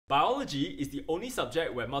Biology is the only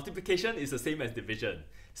subject where multiplication is the same as division.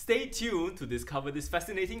 Stay tuned to discover this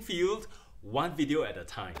fascinating field, one video at a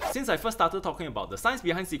time. Since I first started talking about the science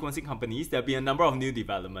behind sequencing companies, there have been a number of new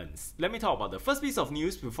developments. Let me talk about the first piece of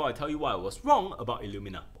news before I tell you why I was wrong about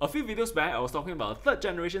Illumina. A few videos back, I was talking about a third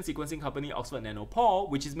generation sequencing company, Oxford Nanopore,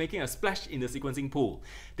 which is making a splash in the sequencing pool.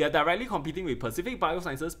 They are directly competing with Pacific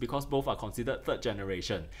Biosciences because both are considered third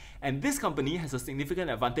generation. And this company has a significant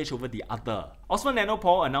advantage over the other. Oxford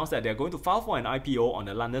Nanopore announced that they are going to file for an IPO on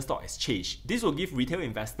the London Stock Exchange. This will give retail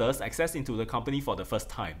investors access into the company for the first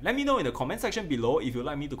time. Let me know in the comment section below if you'd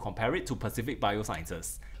like me to compare it to Pacific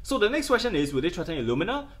Biosciences. So the next question is, will they threaten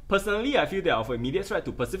Illumina? Personally, I feel they are of immediate threat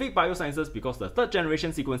to Pacific Biosciences because the third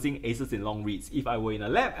generation sequencing aces in long reads. If I were in a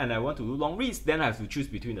lab and I want to do long reads, then I have to choose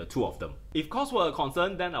between the two of them. If costs were a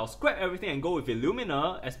concern, then I'll scrap everything and go with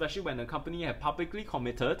Illumina, especially when the company had publicly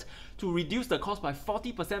committed to reduce the cost by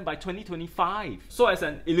 40% by 2025. So as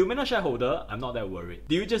an Illumina shareholder, I'm not that worried.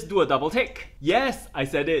 Do you just do a double take? Yes, I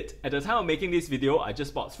said it. At the time of making this video, I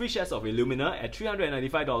just bought 3 shares of Illumina at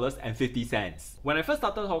 $395.50. When I first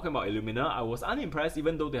started talking about Illumina, I was unimpressed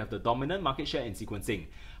even though they have the dominant market share in sequencing.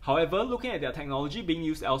 However, looking at their technology being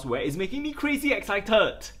used elsewhere is making me crazy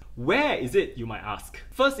excited. Where is it, you might ask?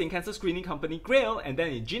 First in cancer screening company GRAIL, and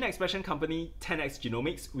then in gene expression company 10x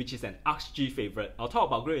Genomics, which is an AskG favorite. I'll talk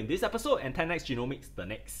about GRAIL in this episode and 10x Genomics the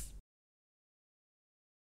next.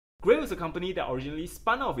 GRAIL is a company that originally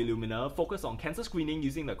spun out of Illumina, focused on cancer screening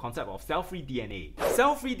using the concept of cell-free DNA.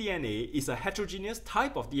 Cell-free DNA is a heterogeneous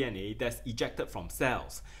type of DNA that's ejected from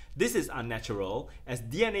cells. This is unnatural, as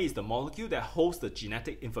DNA is the molecule that holds the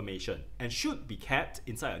genetic information and should be kept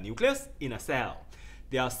inside a nucleus in a cell.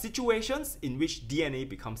 There are situations in which DNA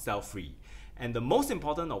becomes cell-free, and the most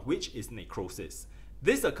important of which is necrosis.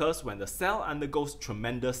 This occurs when the cell undergoes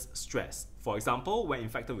tremendous stress. For example, when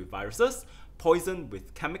infected with viruses, poisoned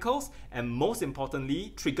with chemicals, and most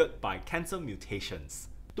importantly, triggered by cancer mutations.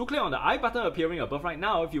 Do click on the I button appearing above right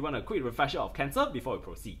now if you want a quick refresher of cancer before we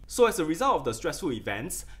proceed. So as a result of the stressful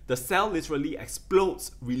events, the cell literally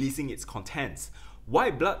explodes, releasing its contents.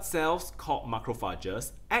 White blood cells, called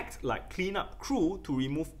macrophages, act like cleanup crew to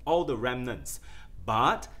remove all the remnants.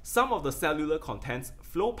 But some of the cellular contents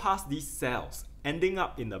flow past these cells, ending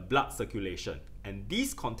up in the blood circulation. And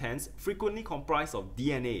these contents frequently comprise of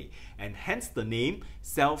DNA, and hence the name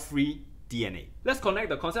cell-free DNA. Let's connect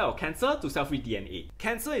the concept of cancer to cell-free DNA.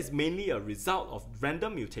 Cancer is mainly a result of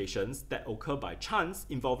random mutations that occur by chance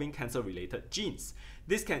involving cancer-related genes.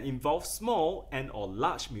 This can involve small and/or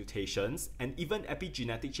large mutations and even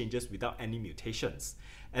epigenetic changes without any mutations.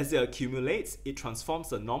 As it accumulates, it transforms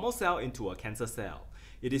the normal cell into a cancer cell.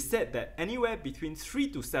 It is said that anywhere between 3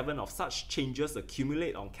 to 7 of such changes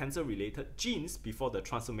accumulate on cancer-related genes before the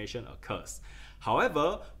transformation occurs.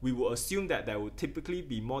 However, we will assume that there will typically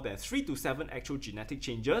be more than 3 to 7 actual genetic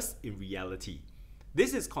changes in reality.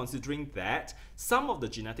 This is considering that some of the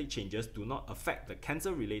genetic changes do not affect the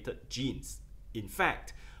cancer-related genes. In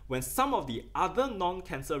fact, when some of the other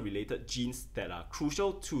non-cancer related genes that are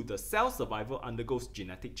crucial to the cell survival undergoes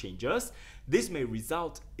genetic changes, this may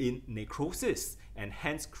result in necrosis and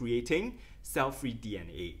hence creating cell-free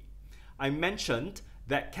DNA. I mentioned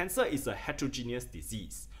that cancer is a heterogeneous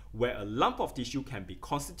disease where a lump of tissue can be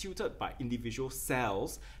constituted by individual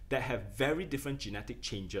cells that have very different genetic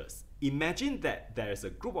changes. Imagine that there is a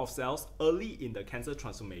group of cells early in the cancer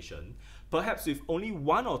transformation, perhaps with only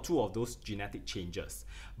 1 or 2 of those genetic changes,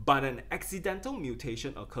 but an accidental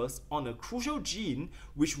mutation occurs on a crucial gene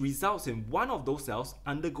which results in one of those cells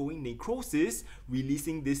undergoing necrosis,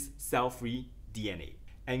 releasing this cell-free DNA.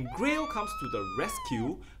 And GRAIL comes to the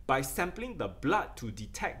rescue by sampling the blood to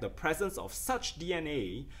detect the presence of such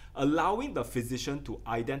DNA, allowing the physician to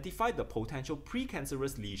identify the potential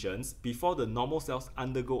precancerous lesions before the normal cells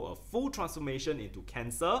undergo a full transformation into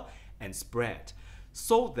cancer and spread,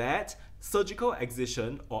 so that surgical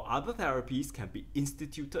excision or other therapies can be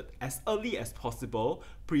instituted as early as possible,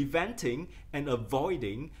 preventing and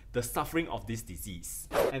avoiding the suffering of this disease.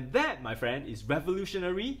 And that, my friend, is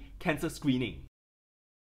revolutionary cancer screening.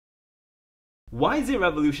 Why is it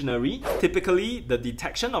revolutionary? Typically, the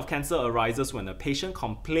detection of cancer arises when a patient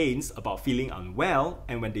complains about feeling unwell,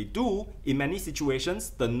 and when they do, in many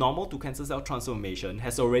situations, the normal to cancer cell transformation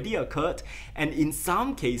has already occurred and in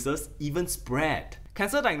some cases even spread.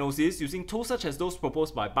 Cancer diagnosis using tools such as those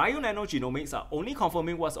proposed by bionanogenomics are only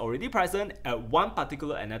confirming what's already present at one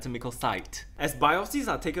particular anatomical site. As biopsies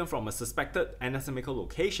are taken from a suspected anatomical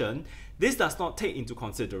location, this does not take into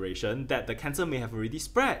consideration that the cancer may have already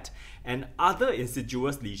spread and other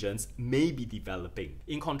insidious lesions may be developing.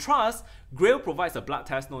 In contrast, GRAIL provides a blood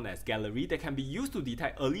test known as Gallery that can be used to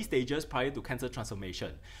detect early stages prior to cancer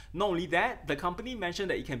transformation. Not only that, the company mentioned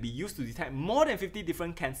that it can be used to detect more than 50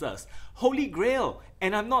 different cancers. Holy grail!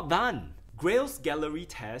 And I'm not done! GRAIL's Gallery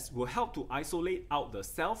test will help to isolate out the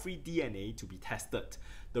cell-free DNA to be tested.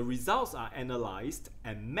 The results are analyzed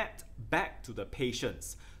and mapped back to the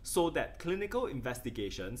patients so that clinical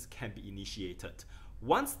investigations can be initiated.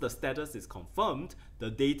 Once the status is confirmed, the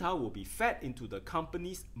data will be fed into the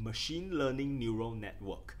company's machine learning neural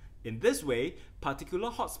network. In this way, particular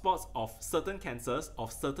hotspots of certain cancers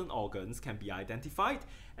of certain organs can be identified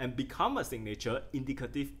and become a signature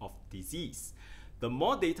indicative of disease. The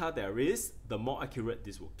more data there is, the more accurate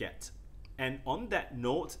this will get. And on that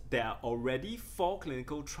note, there are already 4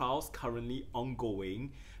 clinical trials currently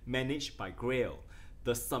ongoing, managed by GRAIL.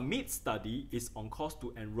 The SUMMIT study is on course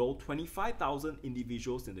to enroll 25,000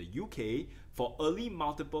 individuals in the UK for early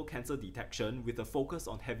multiple cancer detection with a focus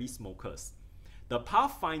on heavy smokers. The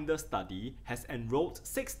Pathfinder study has enrolled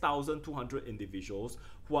 6,200 individuals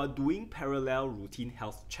who are doing parallel routine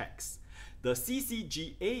health checks. The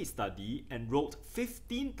CCGA study enrolled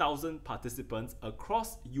 15,000 participants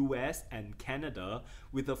across US and Canada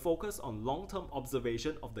with a focus on long-term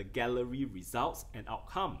observation of the Gallery results and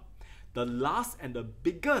outcome. The last and the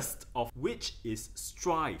biggest of which is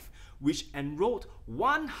Strive, which enrolled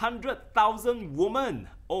 100,000 women,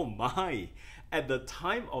 oh my, at the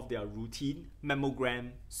time of their routine mammogram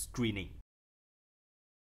screening.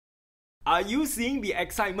 Are you seeing the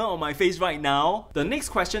excitement on my face right now? The next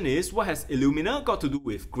question is, what has Illumina got to do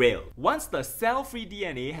with GRAIL? Once the cell-free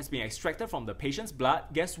DNA has been extracted from the patient's blood,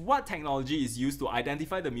 guess what technology is used to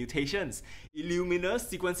identify the mutations? Illumina's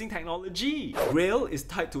sequencing technology! GRAIL is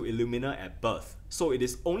tied to Illumina at birth, so it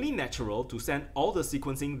is only natural to send all the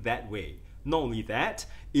sequencing that way. Not only that,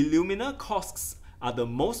 Illumina costs are the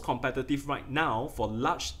most competitive right now for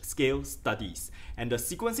large-scale studies, and the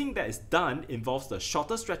sequencing that is done involves the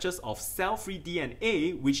shorter stretches of cell-free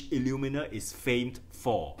DNA, which Illumina is famed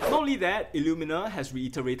for. Not only that, Illumina has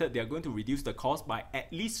reiterated they are going to reduce the cost by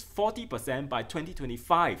at least 40% by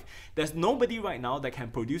 2025. There's nobody right now that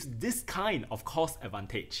can produce this kind of cost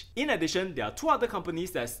advantage. In addition, there are 2 other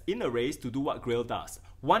companies that's in a race to do what GRAIL does.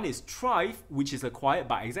 One is Strive, which is acquired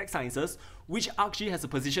by Exact Sciences, which ArcG has a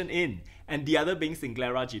position in, and the other being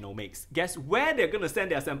Synglara Genomics. Guess where they're going to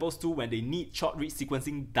send their samples to when they need short-read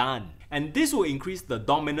sequencing done? And this will increase the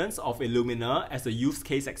dominance of Illumina as the use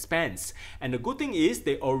case expands. And the good thing is,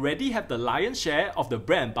 they already have the lion's share of the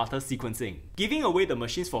bread and butter sequencing. Giving away the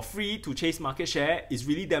machines for free to chase market share is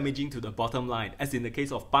really damaging to the bottom line, as in the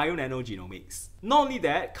case of bionanogenomics. Not only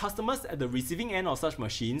that, customers at the receiving end of such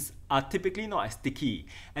machines are typically not as sticky,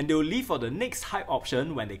 and they will leave for the next hype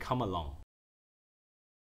option when they come along.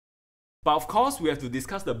 But of course, we have to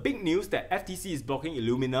discuss the big news that FTC is blocking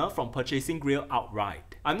Illumina from purchasing GRAIL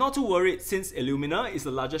outright. I'm not too worried since Illumina is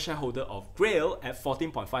the largest shareholder of GRAIL at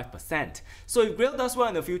 14.5%. So if GRAIL does well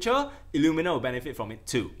in the future, Illumina will benefit from it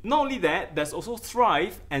too. Not only that, there's also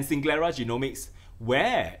Thrive and Synglara Genomics.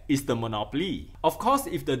 Where is the monopoly? Of course,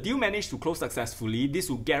 if the deal managed to close successfully,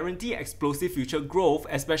 this will guarantee explosive future growth,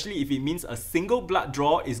 especially if it means a single blood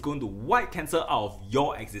draw is going to wipe cancer out of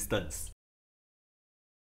your existence.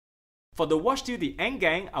 For the Watch Till the End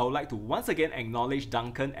gang, I would like to once again acknowledge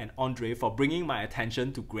Duncan and Andre for bringing my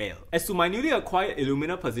attention to GRAIL. As to my newly acquired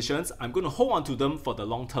Illumina positions, I'm going to hold on to them for the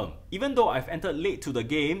long term. Even though I've entered late to the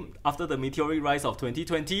game after the meteoric rise of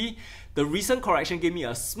 2020, the recent correction gave me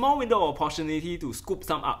a small window of opportunity to scoop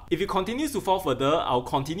some up. If it continues to fall further, I'll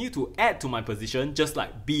continue to add to my position just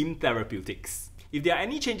like Beam Therapeutics. If there are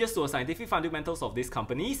any changes to the scientific fundamentals of these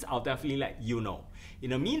companies, I'll definitely let you know. In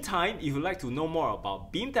the meantime, if you'd like to know more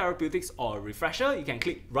about Beam Therapeutics or a refresher, you can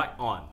click right on.